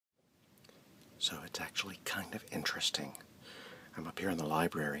So it's actually kind of interesting. I'm up here in the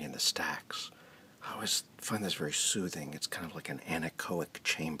library in the stacks. I always find this very soothing. It's kind of like an anechoic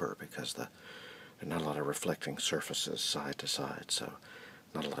chamber because there are not a lot of reflecting surfaces side to side, so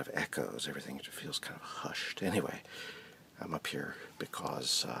not a lot of echoes. Everything feels kind of hushed. Anyway, I'm up here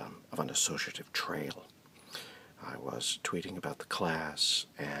because of an associative trail. I was tweeting about the class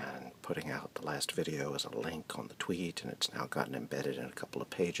and putting out the last video as a link on the tweet, and it's now gotten embedded in a couple of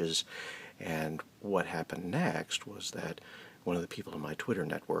pages. And what happened next was that one of the people in my Twitter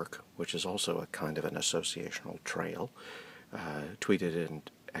network, which is also a kind of an associational trail, tweeted and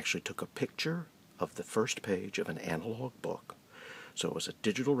actually took a picture of the first page of an analog book. So it was a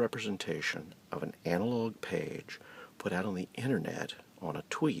digital representation of an analog page put out on the internet on a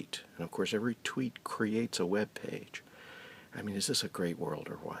tweet. And of course every tweet creates a web page. I mean, is this a great world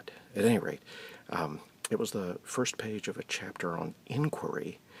or what? At any rate, it was the first page of a chapter on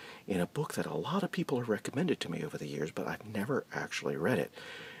inquiry in a book that a lot of people have recommended to me over the years, but I've never actually read it.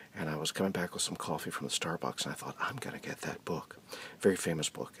 And I was coming back with some coffee from the Starbucks, and I thought, I'm going to get that book. Very famous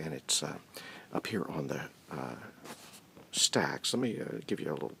book, and it's up here on the stacks. Let me give you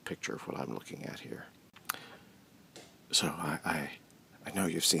a little picture of what I'm looking at here. So I know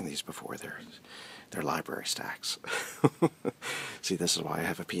you've seen these before. They're library stacks. See, this is why I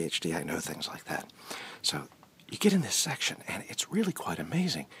have a PhD. I know things like that. So you get in this section, and it's really quite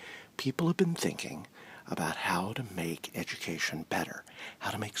amazing. People have been thinking about how to make education better,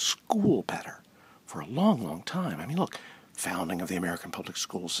 how to make school better for a long, long time. I mean, look, founding of the American public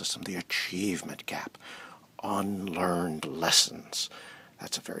school system, the achievement gap, unlearned lessons.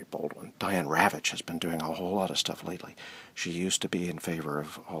 That's a very bold one. Diane Ravitch has been doing a whole lot of stuff lately. She used to be in favor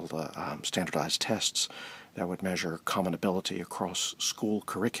of all the standardized tests that would measure common ability across school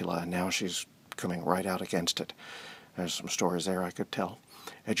curricula, and now she's coming right out against it. There's some stories there I could tell.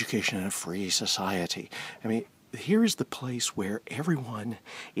 Education in a free society. I mean, here is the place where everyone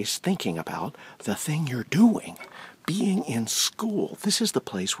is thinking about the thing you're doing. Being in school. This is the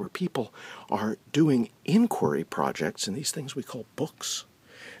place where people are doing inquiry projects in these things we call books.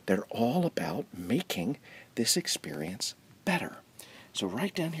 They're all about making this experience better. So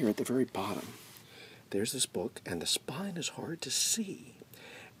right down here at the very bottom, there's this book, and the spine is hard to see.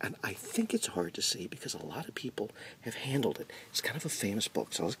 And I think it's hard to see because a lot of people have handled it. It's kind of a famous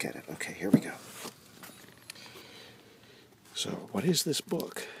book, so let's get it. Okay, here we go. So what is this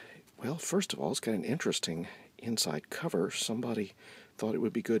book? Well, first of all, it's got an interesting inside cover. Somebody thought it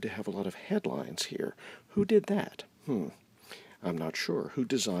would be good to have a lot of headlines here. Who did that? I'm not sure. Who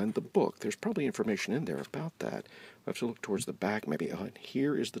designed the book? There's probably information in there about that. We'll have to look towards the back maybe. And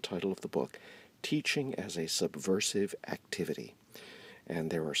here is the title of the book, Teaching as a Subversive Activity. And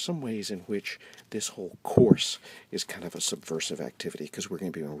there are some ways in which this whole course is kind of a subversive activity because we're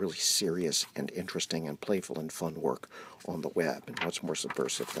going to be doing really serious and interesting and playful and fun work on the web. And what's more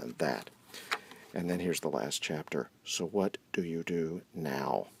subversive than that? And then here's the last chapter. So what do you do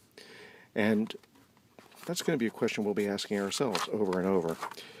now? And that's going to be a question we'll be asking ourselves over and over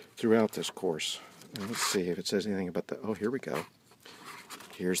throughout this course. And let's see if it says anything about the... Oh, here we go.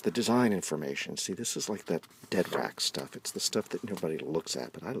 Here's the design information. See, this is like that dead rack stuff. It's the stuff that nobody looks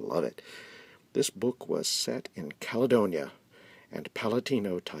at, but I love it. This book was set in Caledonia and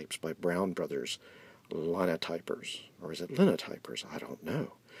Palatino types by Brown Brothers Linotypers. Or is it Linotypers? I don't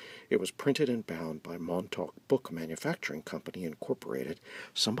know. It was printed and bound by Montauk Book Manufacturing Company, Incorporated.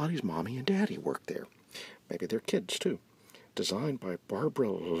 Somebody's mommy and daddy worked there. Maybe their kids, too. Designed by Barbara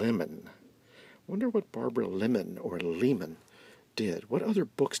Lemon. Wonder what Barbara Lemon or Lehman did. What other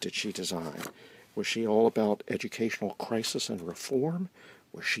books did she design? Was she all about educational crisis and reform?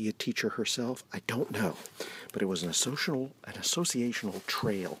 Was she a teacher herself? I don't know. But it was an associational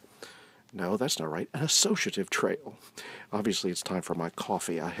trail. No, that's not right. An associative trail. Obviously, it's time for my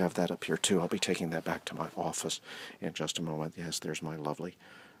coffee. I have that up here, too. I'll be taking that back to my office in just a moment. Yes, there's my lovely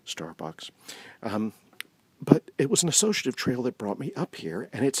Starbucks. But it was an associative trail that brought me up here,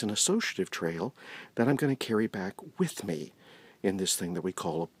 and it's an associative trail that I'm going to carry back with me in this thing that we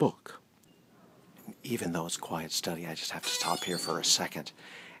call a book. Even though it's quiet study, I just have to stop here for a second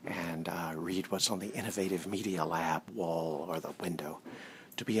and read what's on the Innovative Media Lab wall or the window.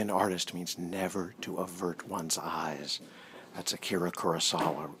 To be an artist means never to avert one's eyes. That's Akira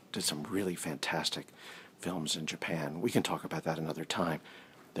Kurosawa. Did some really fantastic films in Japan. We can talk about that another time.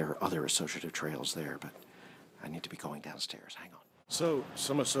 There are other associative trails there, but I need to be going downstairs. Hang on. So,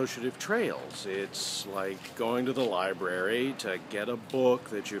 some associative trails. It's like going to the library to get a book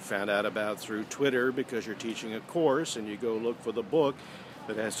that you found out about through Twitter because you're teaching a course, and you go look for the book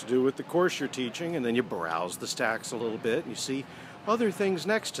that has to do with the course you're teaching, and then you browse the stacks a little bit, and you see other things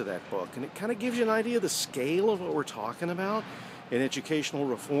next to that book, and it kind of gives you an idea of the scale of what we're talking about in educational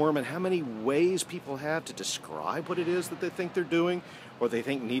reform and how many ways people have to describe what it is that they think they're doing or they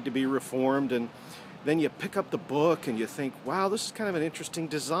think need to be reformed. And then you pick up the book and you think, wow, this is kind of an interesting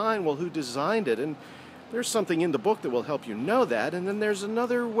design. Well, who designed it? And there's something in the book that will help you know that. And then there's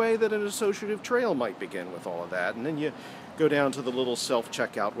another way that an associative trail might begin with all of that. And then you go down to the little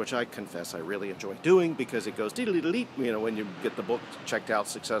self-checkout, which I confess I really enjoy doing because it goes dee-dee-dee-dee, you know, when you get the book checked out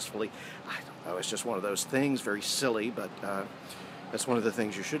successfully. I don't know, it's just one of those things, very silly, but that's one of the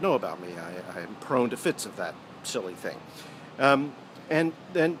things you should know about me. I'm prone to fits of that silly thing. And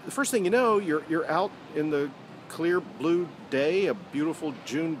then the first thing you know, you're out in the clear blue day, a beautiful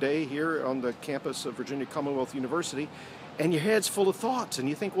June day here on the campus of Virginia Commonwealth University, and your head's full of thoughts, and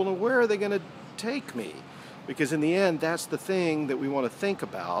you think, well, where are they going to take me? Because in the end, that's the thing that we want to think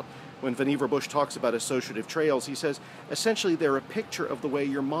about. When Vannevar Bush talks about associative trails, he says, essentially, they're a picture of the way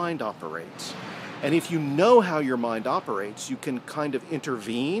your mind operates. And if you know how your mind operates, you can kind of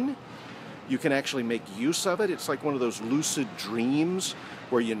intervene. You can actually make use of it. It's like one of those lucid dreams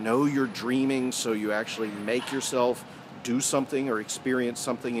where you know you're dreaming, so you actually make yourself do something or experience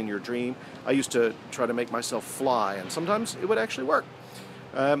something in your dream. I used to try to make myself fly, and sometimes it would actually work.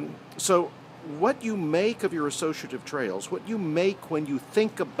 So what you make of your associative trails, what you make when you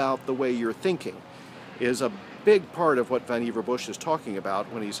think about the way you're thinking, is a big part of what Vannevar Bush is talking about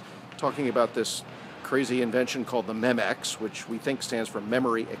when he's talking about this crazy invention called the MEMX, which we think stands for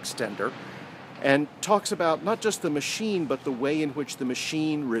memory extender, and talks about not just the machine, but the way in which the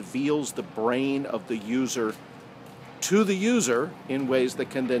machine reveals the brain of the user to the user in ways that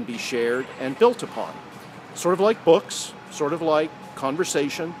can then be shared and built upon. Sort of like books, sort of like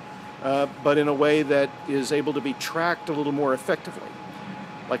conversation, but in a way that is able to be tracked a little more effectively,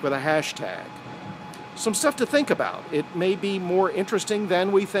 like with a hashtag. Some stuff to think about. It may be more interesting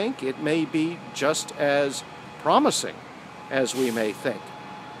than we think. It may be just as promising as we may think.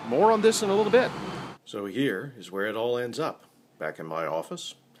 More on this in a little bit. So here is where it all ends up. Back in my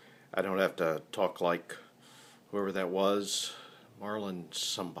office. I don't have to talk like whoever that was. Marlon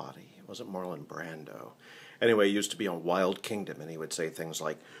somebody. It wasn't Marlon Brando. Anyway, he used to be on Wild Kingdom, and he would say things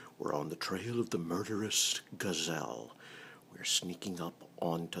like, "We're on the trail of the murderous gazelle. We're sneaking up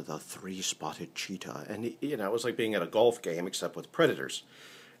onto the three-spotted cheetah." And, you know, it was like being at a golf game, except with predators,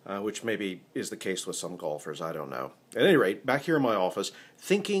 which maybe is the case with some golfers, I don't know. At any rate, back here in my office,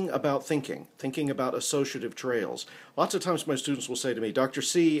 thinking about associative trails. Lots of times my students will say to me, "Dr.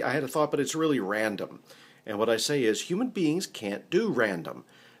 C, I had a thought, but it's really random." And what I say is, human beings can't do random.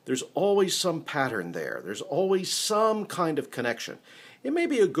 There's always some pattern there. There's always some kind of connection. It may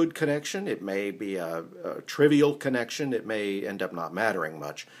be a good connection. It may be a trivial connection. It may end up not mattering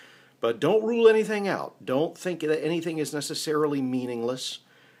much. But don't rule anything out. Don't think that anything is necessarily meaningless.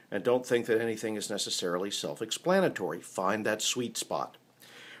 And don't think that anything is necessarily self-explanatory. Find that sweet spot.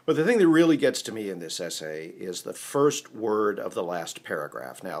 But the thing that really gets to me in this essay is the first word of the last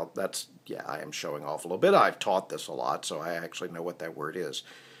paragraph. Now, I am showing off a little bit. I've taught this a lot, so I actually know what that word is.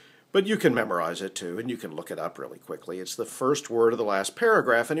 But you can memorize it too, and you can look it up really quickly. It's the first word of the last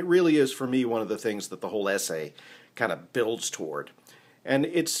paragraph, and it really is, for me, one of the things that the whole essay kind of builds toward. And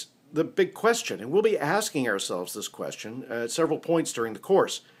it's the big question, and we'll be asking ourselves this question at several points during the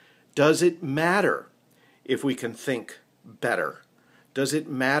course. Does it matter if we can think better? Does it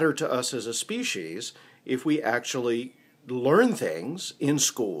matter to us as a species if we actually learn things in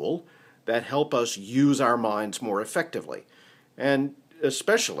school that help us use our minds more effectively? And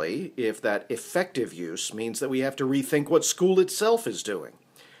especially if that effective use means that we have to rethink what school itself is doing.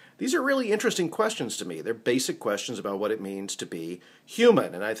 These are really interesting questions to me. They're basic questions about what it means to be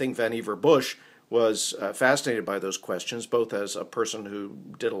human, and I think Vannevar Bush was fascinated by those questions, both as a person who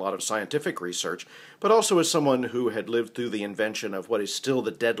did a lot of scientific research, but also as someone who had lived through the invention of what is still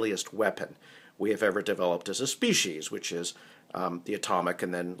the deadliest weapon we have ever developed as a species, which is the atomic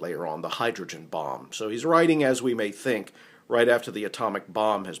and then later on the hydrogen bomb. So he's writing, as we may think, right after the atomic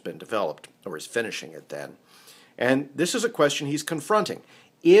bomb has been developed, or is finishing it then. And this is a question he's confronting.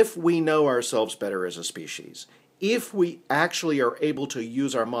 If we know ourselves better as a species, if we actually are able to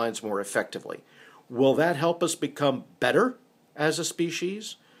use our minds more effectively, will that help us become better as a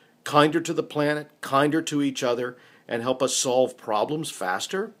species, kinder to the planet, kinder to each other, and help us solve problems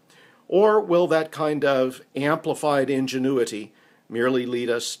faster? Or will that kind of amplified ingenuity merely lead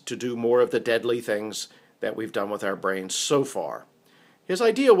us to do more of the deadly things that we've done with our brains so far? His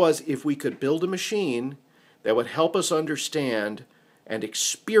idea was if we could build a machine that would help us understand and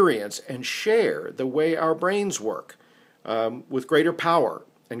experience and share the way our brains work with greater power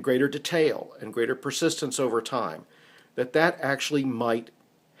and greater detail and greater persistence over time, that actually might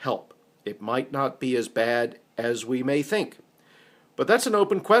help. It might not be as bad as we may think. But that's an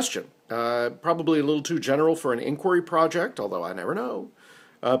open question. Probably a little too general for an inquiry project, although I never know.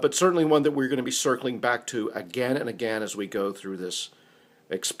 But certainly one that we're going to be circling back to again and again as we go through this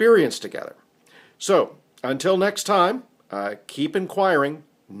experience together. So, until next time, keep inquiring,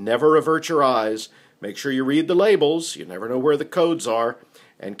 never avert your eyes, make sure you read the labels, you never know where the codes are,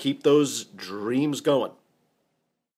 and keep those dreams going.